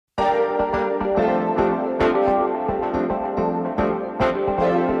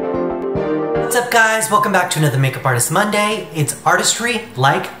What's up guys? Welcome back to another Makeup Artist Monday. It's artistry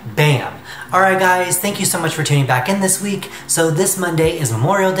like BAM. Alright guys, thank you so much for tuning back in this week. So this Monday is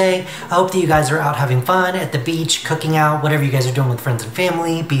Memorial Day. I hope that you guys are out having fun at the beach, cooking out, whatever you guys are doing with friends and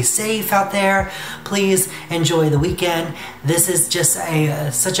family. Be safe out there. Please enjoy the weekend. This is just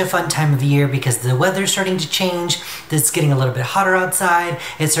such a fun time of year because the weather's starting to change. It's getting a little bit hotter outside.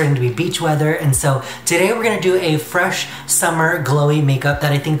 It's starting to be beach weather. And so today we're going to do a fresh summer glowy makeup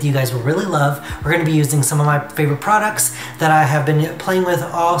that I think that you guys will really love. We're going to be using some of my favorite products that I have been playing with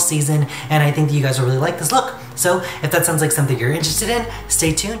all season, and I think that you guys will really like this look. So if that sounds like something you're interested in,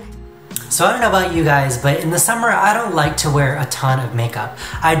 stay tuned. So I don't know about you guys, but in the summer I don't like to wear a ton of makeup.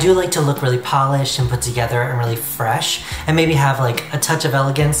 I do like to look really polished and put together and really fresh and maybe have like a touch of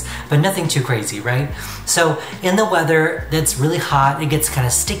elegance, but nothing too crazy, right? So in the weather that's really hot, it gets kind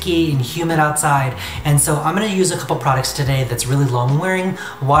of sticky and humid outside, and so I'm going to use a couple products today that's really long wearing,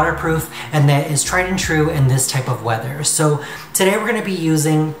 waterproof, and that is tried and true in this type of weather. So today we're going to be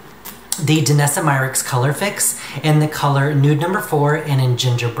using the Danessa Myricks Color Fix in the color Nude number 4 and in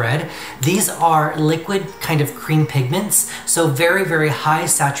Gingerbread. These are liquid kind of cream pigments, so very, very high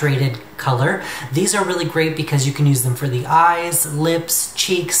saturated color. These are really great because you can use them for the eyes, lips,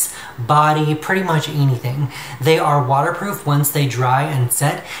 cheeks, body, pretty much anything. They are waterproof once they dry and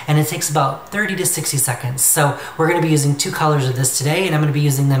set, and it takes about 30 to 60 seconds. So we're going to be using 2 colors of this today, and I'm going to be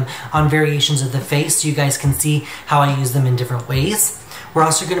using them on variations of the face so you guys can see how I use them in different ways. We're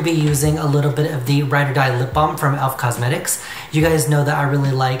also going to be using a little bit of the Ride or Die lip balm from e.l.f. Cosmetics. You guys know that I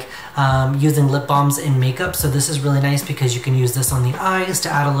really like using lip balms in makeup, so this is really nice because you can use this on the eyes to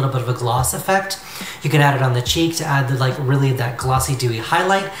add a little bit of a gloss effect. You can add it on the cheek to add really that glossy dewy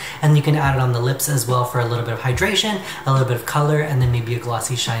highlight, and you can add it on the lips as well for a little bit of hydration, a little bit of color, and then maybe a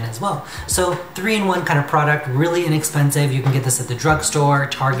glossy shine as well. So 3-in-1 kind of product, really inexpensive. You can get this at the drugstore,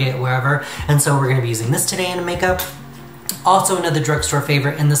 Target, wherever, and so we're going to be using this today in makeup. Also, another drugstore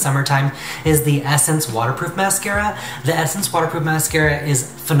favorite in the summertime is the Essence Waterproof Mascara. The Essence Waterproof Mascara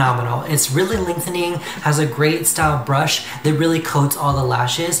is phenomenal. It's really lengthening, has a great style brush that really coats all the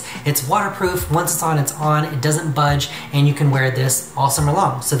lashes. It's waterproof. Once it's on, it doesn't budge, and you can wear this all summer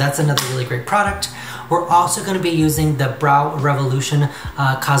long. So that's another really great product. We're also going to be using the Brow Revolution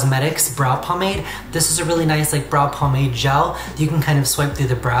Cosmetics Brow Pomade. This is a really nice brow pomade gel. You can kind of swipe through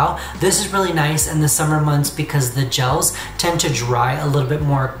the brow. This is really nice in the summer months because the gels tend to dry a little bit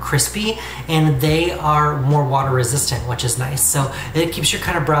more crispy, and they are more water resistant, which is nice. So it keeps your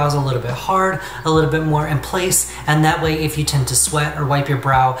kind of brows a little bit hard, a little bit more in place, and that way if you tend to sweat or wipe your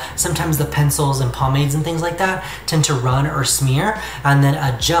brow, sometimes the pencils and pomades and things like that tend to run or smear, and then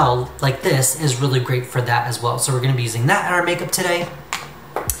a gel like this is really great for that as well. So we're going to be using that in our makeup today.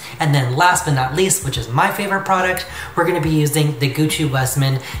 And then last but not least, which is my favorite product, we're going to be using the Gucci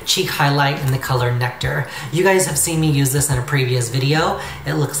Westman Cheek Highlight in the color Nectar. You guys have seen me use this in a previous video.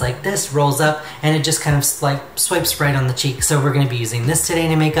 It looks like this, rolls up, and it just kind of swipes right on the cheek. So we're going to be using this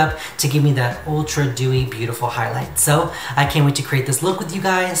today in makeup to give me that ultra dewy, beautiful highlight. So I can't wait to create this look with you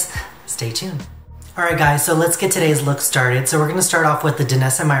guys. Stay tuned. Alright guys, so let's get today's look started. So we're going to start off with the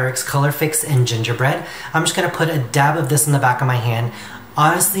Danessa Myricks Color Fix in Gingerbread. I'm just going to put a dab of this in the back of my hand.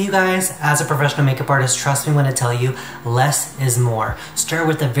 Honestly, you guys, as a professional makeup artist, trust me when I tell you, less is more. Start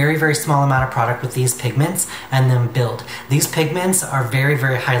with a very, very small amount of product with these pigments and then build. These pigments are very,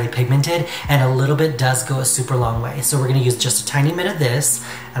 very highly pigmented, and a little bit does go a super long way. So we're going to use just a tiny bit of this,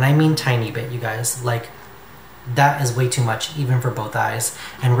 and I mean tiny bit, you guys. Like, that is way too much, even for both eyes.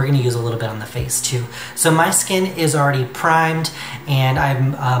 And we're going to use a little bit on the face too. So my skin is already primed, and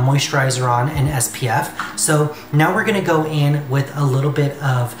I'm moisturizer on and SPF. So now we're going to go in with a little bit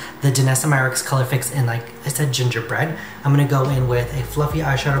of the Danessa Myricks Color Fix in, like I said, Gingerbread. I'm going to go in with a fluffy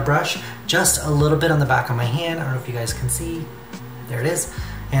eyeshadow brush, just a little bit on the back of my hand. I don't know if you guys can see. There it is.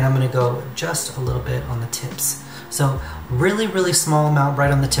 And I'm going to go just a little bit on the tips. So really, really small amount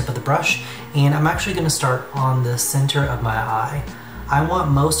right on the tip of the brush, and I'm actually going to start on the center of my eye. I want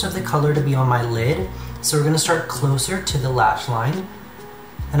most of the color to be on my lid, so we're going to start closer to the lash line,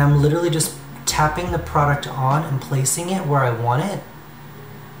 and I'm literally just tapping the product on and placing it where I want it.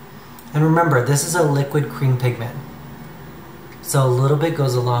 And remember, this is a liquid cream pigment, so a little bit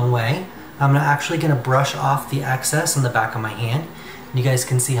goes a long way. I'm actually going to brush off the excess on the back of my hand. You guys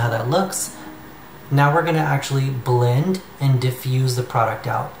can see how that looks. Now we're going to actually blend and diffuse the product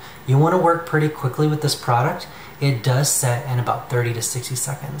out. You want to work pretty quickly with this product. It does set in about 30 to 60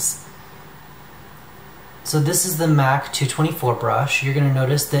 seconds. So this is the MAC 224 brush. You're going to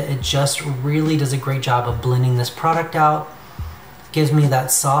notice that it just really does a great job of blending this product out. Gives me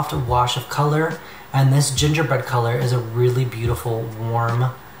that soft wash of color, and this gingerbread color is a really beautiful,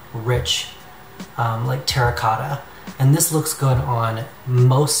 warm, rich like terracotta. And this looks good on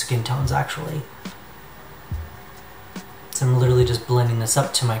most skin tones actually. So I'm literally just blending this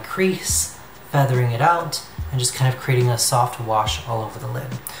up to my crease, feathering it out, and just kind of creating a soft wash all over the lid.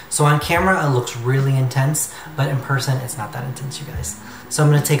 So on camera it looks really intense, but in person it's not that intense, you guys. So I'm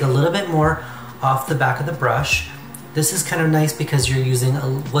going to take a little bit more off the back of the brush. This is kind of nice because you're using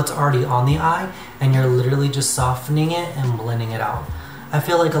what's already on the eye and you're literally just softening it and blending it out. I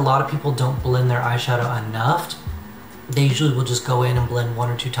feel like a lot of people don't blend their eyeshadow enough. They usually will just go in and blend 1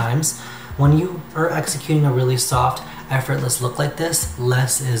 or 2 times. When you are executing a really soft, effortless look like this,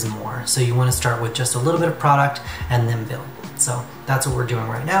 less is more. So you want to start with just a little bit of product and then build. So that's what we're doing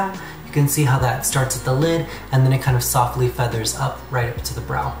right now. You can see how that starts at the lid and then it kind of softly feathers up right up to the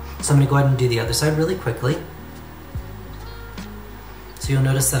brow. So I'm going to go ahead and do the other side really quickly. So you'll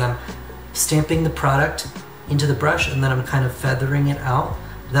notice that I'm stamping the product into the brush and then I'm kind of feathering it out.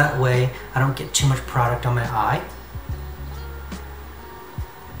 That way I don't get too much product on my eye.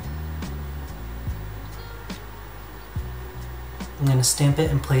 I'm going to stamp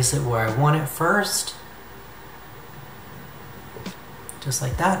it and place it where I want it first. Just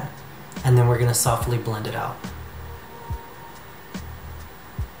like that. And then we're going to softly blend it out.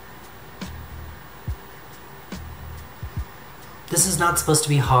 This is not supposed to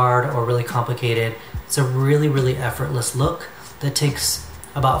be hard or really complicated. It's a really, really effortless look that takes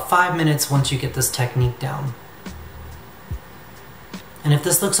about 5 minutes once you get this technique down. And if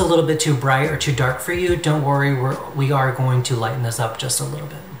this looks a little bit too bright or too dark for you, don't worry, we are going to lighten this up just a little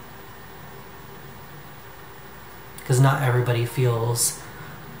bit. Because not everybody feels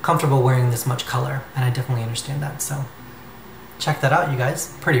comfortable wearing this much color, and I definitely understand that, so check that out, you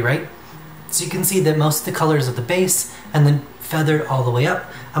guys. Pretty, right? So you can see that most of the color is at the base and then feathered all the way up.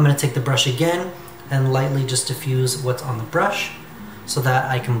 I'm going to take the brush again and lightly just diffuse what's on the brush so that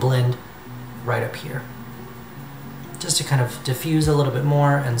I can blend right up here. Just to kind of diffuse a little bit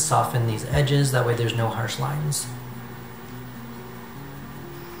more and soften these edges, that way there's no harsh lines.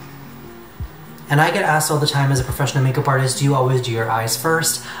 And I get asked all the time as a professional makeup artist, do you always do your eyes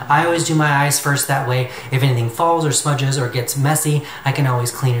first? I always do my eyes first, that way if anything falls or smudges or gets messy, I can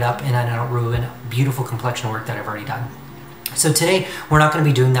always clean it up and I don't ruin beautiful complexion work that I've already done. So today, we're not going to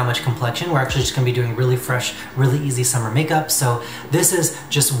be doing that much complexion. We're actually just going to be doing really fresh, really easy summer makeup. So this is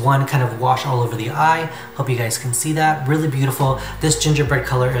just one kind of wash all over the eye. Hope you guys can see that. Really beautiful. This gingerbread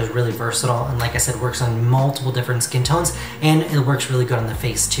color is really versatile and like I said, works on multiple different skin tones and it works really good on the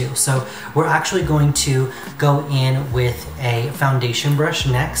face too. So we're actually going to go in with a foundation brush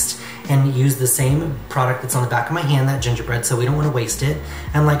next and use the same product that's on the back of my hand, that gingerbread, so we don't want to waste it.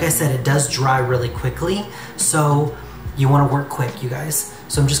 And like I said, it does dry really quickly. So you want to work quick, you guys.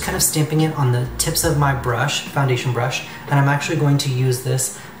 So I'm just kind of stamping it on the tips of my brush, foundation brush, and I'm actually going to use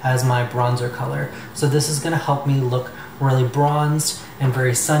this as my bronzer color. So this is going to help me look really bronzed and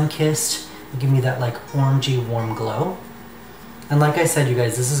very sun-kissed, and give me that like orangey warm glow. And like I said, you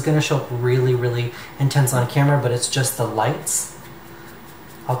guys, this is going to show up really, really intense on camera, but it's just the lights.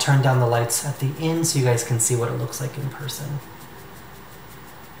 I'll turn down the lights at the end so you guys can see what it looks like in person.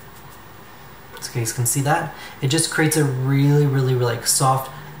 So you guys can see that. It just creates a really, really, really like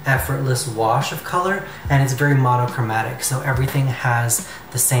soft, effortless wash of color, and it's very monochromatic, so everything has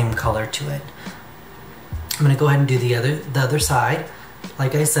the same color to it. I'm going to go ahead and do the other side.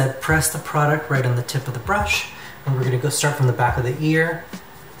 Like I said, press the product right on the tip of the brush, and we're going to go start from the back of the ear,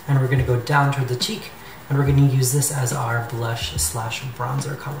 and we're going to go down toward the cheek, and we're going to use this as our blush slash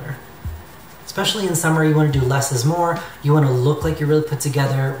bronzer color. Especially in summer, you want to do less is more. You want to look like you're really put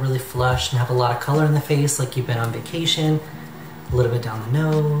together, really flushed, and have a lot of color in the face like you've been on vacation. A little bit down the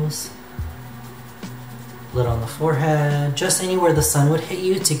nose, a little on the forehead, just anywhere the sun would hit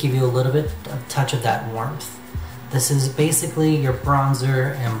you to give you a little bit of touch of that warmth. This is basically your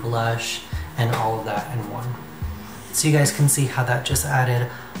bronzer and blush and all of that in one. So you guys can see how that just added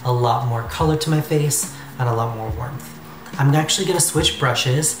a lot more color to my face and a lot more warmth. I'm actually going to switch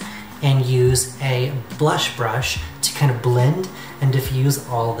brushes and use a blush brush to kind of blend and diffuse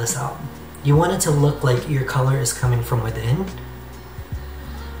all of this out. You want it to look like your color is coming from within.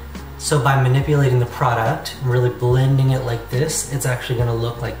 So by manipulating the product, really blending it like this, it's actually gonna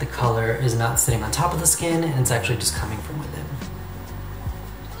look like the color is not sitting on top of the skin and it's actually just coming from within.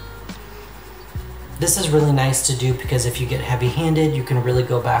 This is really nice to do because if you get heavy-handed, you can really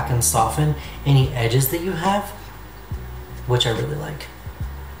go back and soften any edges that you have, which I really like.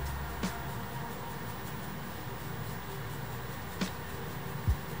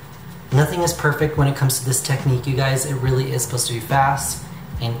 Nothing is perfect when it comes to this technique, you guys. It really is supposed to be fast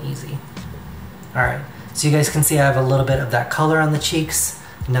and easy. Alright, so you guys can see I have a little bit of that color on the cheeks,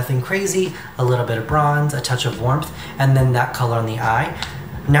 Nothing crazy, a little bit of bronze, a touch of warmth, and then that color on the eye.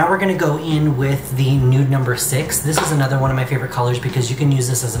 Now we're gonna go in with the Nude number 6. This is another one of my favorite colors because you can use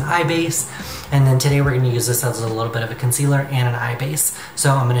this as an eye base, and then today we're gonna use this as a little bit of a concealer and an eye base.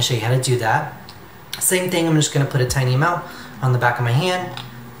 So I'm gonna show you how to do that. Same thing, I'm just gonna put a tiny amount on the back of my hand.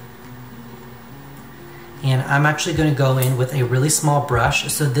 And I'm actually going to go in with a really small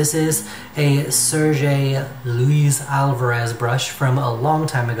brush. So this is a Sergio Luis Alvarez brush from a long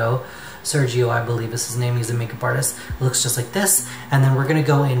time ago. Sergio, I believe is his name. He's a makeup artist. It looks just like this. And then we're going to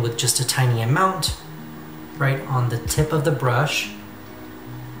go in with just a tiny amount right on the tip of the brush.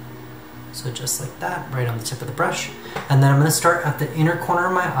 So just like that, right on the tip of the brush. And then I'm going to start at the inner corner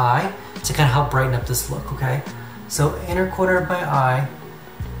of my eye to kind of help brighten up this look, okay? So inner corner of my eye,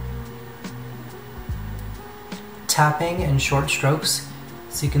 tapping in short strokes,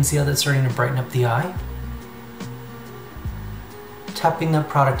 so you can see how that's starting to brighten up the eye. Tapping that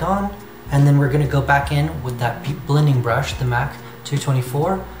product on, and then we're going to go back in with that blending brush, the MAC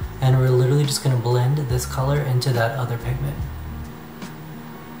 224, and we're literally just going to blend this color into that other pigment.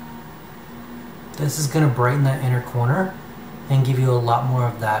 This is going to brighten that inner corner and give you a lot more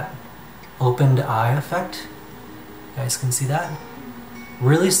of that opened eye effect. You guys can see that?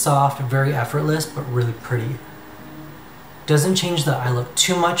 Really soft, very effortless, but really pretty. Doesn't change the eye look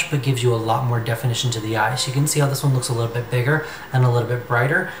too much, but gives you a lot more definition to the eye. So you can see how this one looks a little bit bigger and a little bit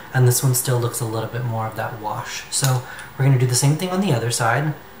brighter, and this one still looks a little bit more of that wash. So we're going to do the same thing on the other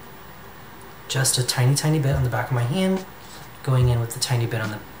side. Just a tiny bit on the back of my hand, going in with a tiny bit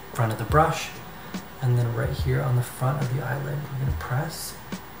on the front of the brush, and then right here on the front of the eyelid, we're going to press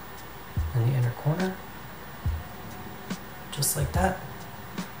in the inner corner, just like that.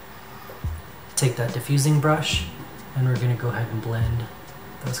 Take that diffusing brush, and we're going to go ahead and blend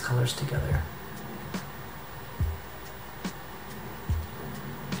those colors together.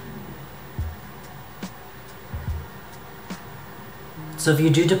 So if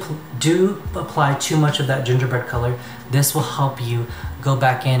you do apply too much of that gingerbread color, this will help you go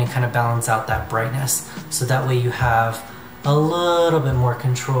back in and kind of balance out that brightness. So that way you have a little bit more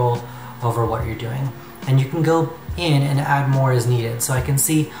control over what you're doing. And you can go in and add more as needed. So I can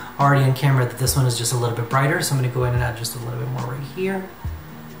see already on camera that this one is just a little bit brighter, so I'm going to go in and add just a little bit more right here.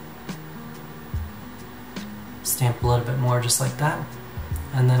 Stamp a little bit more just like that.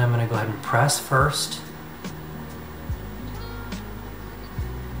 And then I'm going to go ahead and press first.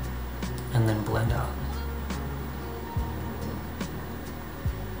 And then blend out.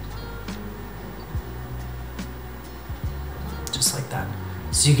 Just like that.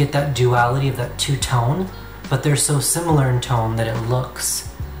 So you get that duality of that two-tone, but they're so similar in tone that it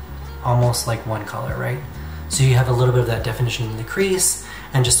looks almost like one color, right? So you have a little bit of that definition in the crease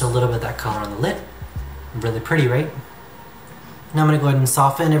and just a little bit of that color on the lid. Really pretty, right? Now I'm going to go ahead and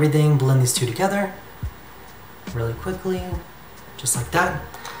soften everything, blend these two together really quickly, just like that.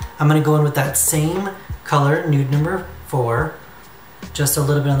 I'm going to go in with that same color, Nude number 4, just a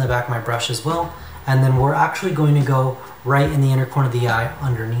little bit on the back of my brush as well. And then we're actually going to go right in the inner corner of the eye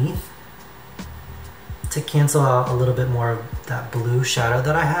underneath to cancel out a little bit more of that blue shadow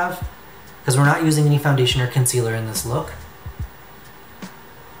that I have, because we're not using any foundation or concealer in this look.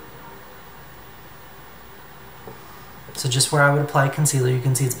 So just where I would apply concealer, you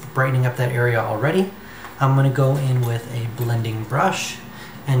can see it's brightening up that area already. I'm going to go in with a blending brush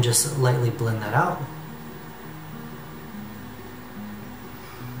and just lightly blend that out.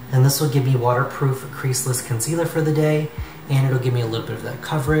 And this will give me waterproof, creaseless concealer for the day, and it'll give me a little bit of that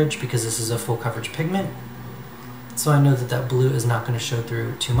coverage because this is a full coverage pigment. So I know that that blue is not going to show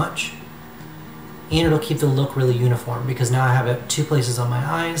through too much. And it'll keep the look really uniform because now I have it 2 places on my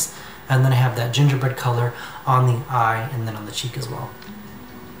eyes, and then I have that gingerbread color on the eye and then on the cheek as well.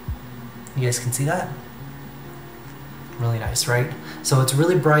 You guys can see that? Really nice, right? So it's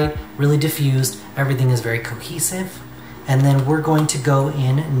really bright, really diffused, everything is very cohesive. And then we're going to go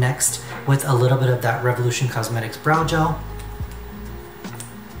in next with a little bit of that Revolution Cosmetics Brow Gel.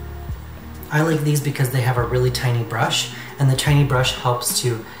 I like these because they have a really tiny brush, and the tiny brush helps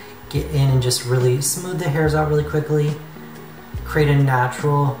to get in and just really smooth the hairs out really quickly, create a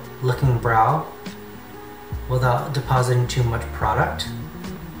natural looking brow without depositing too much product.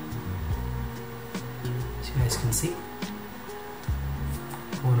 So you guys can see.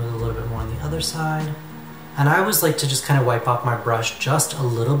 Going with a little bit more on the other side. And I always like to just kind of wipe off my brush just a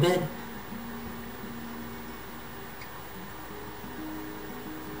little bit.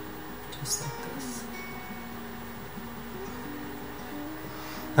 Just like this.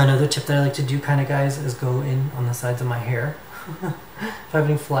 Another tip that I like to do kind of, guys, is go in on the sides of my hair. If I have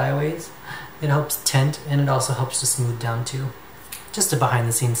any flyaways, it helps tint and it also helps to smooth down too. Just a behind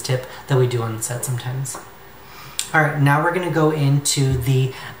the scenes tip that we do on set sometimes. Alright, now we're going to go into the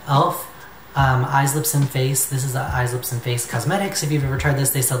e.l.f. Eyes, Lips, and Face. This is the Eyes, Lips, and Face Cosmetics. If you've ever tried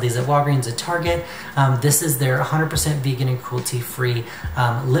this, they sell these at Walgreens, at Target. This is their 100% vegan and cruelty-free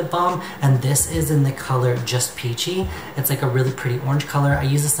lip balm, and this is in the color Just Peachy. It's like a really pretty orange color. I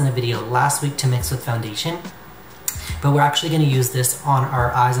used this in a video last week to mix with foundation, but we're actually going to use this on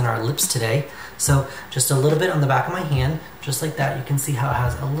our eyes and our lips today. So just a little bit on the back of my hand, just like that. You can see how it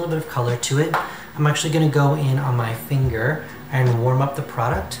has a little bit of color to it. I'm actually going to go in on my finger and warm up the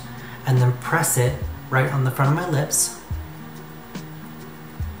product, and then press it right on the front of my lips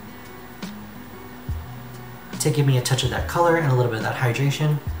to give me a touch of that color and a little bit of that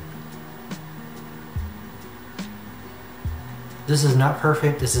hydration. This is not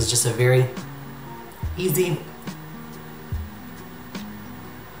perfect. This is just a very easy,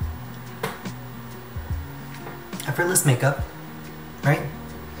 effortless makeup, right?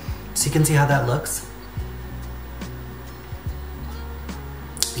 So you can see how that looks.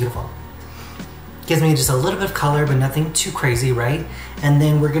 Beautiful. Gives me just a little bit of color, but nothing too crazy, right? And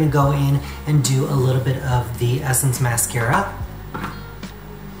then we're gonna go in and do a little bit of the Essence mascara.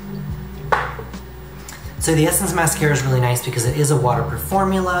 So the Essence mascara is really nice because it is a waterproof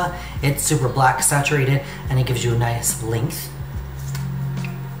formula. It's super black saturated, and it gives you a nice length.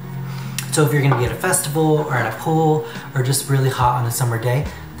 So if you're gonna be at a festival or at a pool or just really hot on a summer day,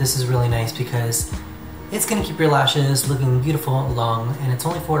 this is really nice because it's gonna keep your lashes looking beautiful long, and it's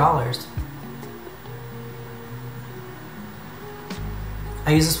only $4.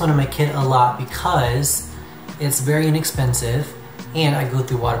 I use this one on my kit a lot because it's very inexpensive, and I go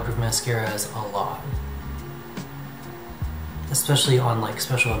through waterproof mascaras a lot. Especially on like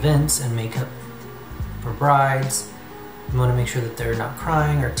special events and makeup for brides. You wanna make sure that they're not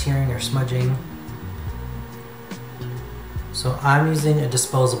crying or tearing or smudging. So I'm using a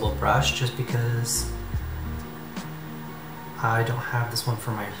disposable brush just because I don't have this one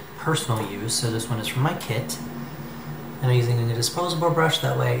for my personal use, so this one is for my kit. And I'm using a disposable brush,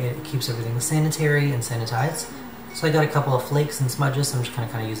 that way it keeps everything sanitary and sanitized. So I got a couple of flakes and smudges, so I'm just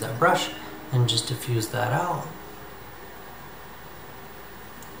gonna use that brush and just diffuse that out.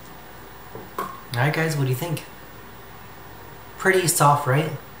 Alright guys, what do you think? Pretty soft,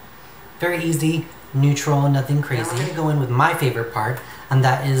 right? Very easy, neutral, nothing crazy. Now we're gonna go in with my favorite part, and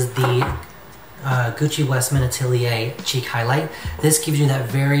that is the Gucci Westman Atelier Cheek Highlight. This gives you that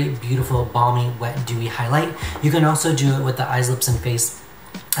very beautiful, balmy, wet, dewy highlight. You can also do it with the Eyes, Lips, and Face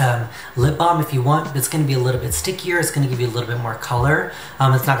lip balm if you want. It's going to be a little bit stickier. It's going to give you a little bit more color.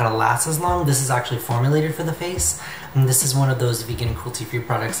 It's not going to last as long. This is actually formulated for the face. And this is one of those vegan and cruelty-free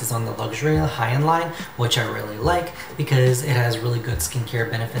products. It's on the luxury high-end line, which I really like because it has really good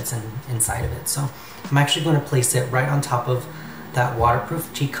skincare benefits inside of it. So I'm actually going to place it right on top of that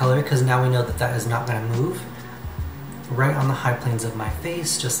waterproof cheek color, because now we know that that is not going to move, right on the high planes of my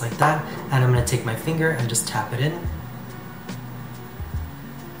face, just like that. And I'm going to take my finger and just tap it in.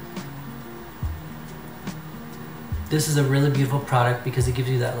 This is a really beautiful product because it gives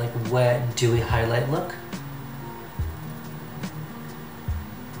you that like wet, dewy highlight look.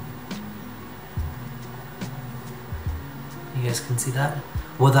 You guys can see that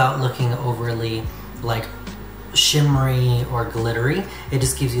without looking overly like shimmery or glittery. It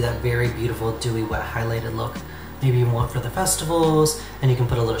just gives you that very beautiful, dewy, wet, highlighted look. Maybe you want for the festivals, and you can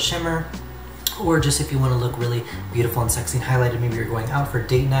put a little shimmer, or just if you want to look really beautiful and sexy and highlighted, maybe you're going out for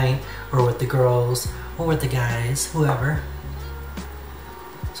date night, or with the girls, or with the guys, whoever.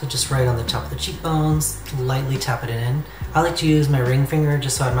 So just right on the top of the cheekbones, lightly tap it in. I like to use my ring finger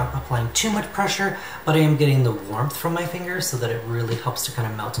just so I'm not applying too much pressure, but I am getting the warmth from my fingers so that it really helps to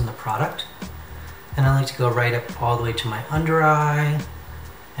kind of melt in the product. And I like to go right up all the way to my under eye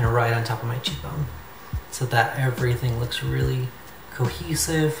and right on top of my cheekbone, so that everything looks really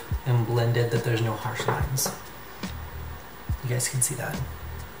cohesive and blended, that there's no harsh lines. You guys can see that.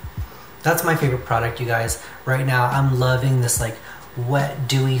 That's my favorite product, you guys. Right now, I'm loving this like wet,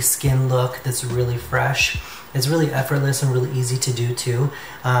 dewy skin look that's really fresh. It's really effortless and really easy to do too.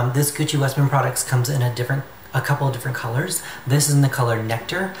 This Gucci Westman products comes in a couple of different colors. This is in the color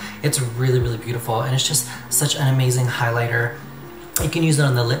Nectar. It's really, really beautiful, and it's just such an amazing highlighter. You can use it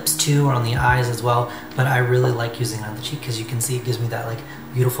on the lips too, or on the eyes as well, but I really like using it on the cheek because you can see it gives me that like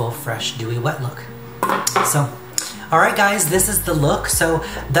beautiful, fresh, dewy, wet look. So Alright guys, this is the look. So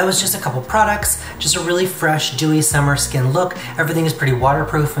that was just a couple products, just a really fresh, dewy summer skin look. Everything is pretty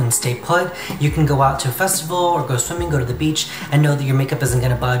waterproof and stay put. You can go out to a festival or go swimming, go to the beach, and know that your makeup isn't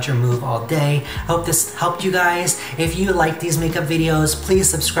gonna budge or move all day. I hope this helped you guys. If you like these makeup videos, please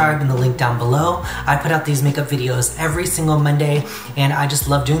subscribe in the link down below. I put out these makeup videos every single Monday, and I just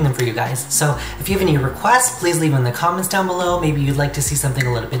love doing them for you guys. So if you have any requests, please leave them in the comments down below. Maybe you'd like to see something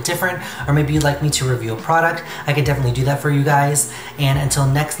a little bit different, or maybe you'd like me to review a product. I can definitely do that for you guys. And until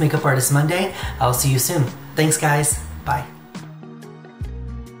next Makeup Artist Monday, I'll see you soon. Thanks guys, bye.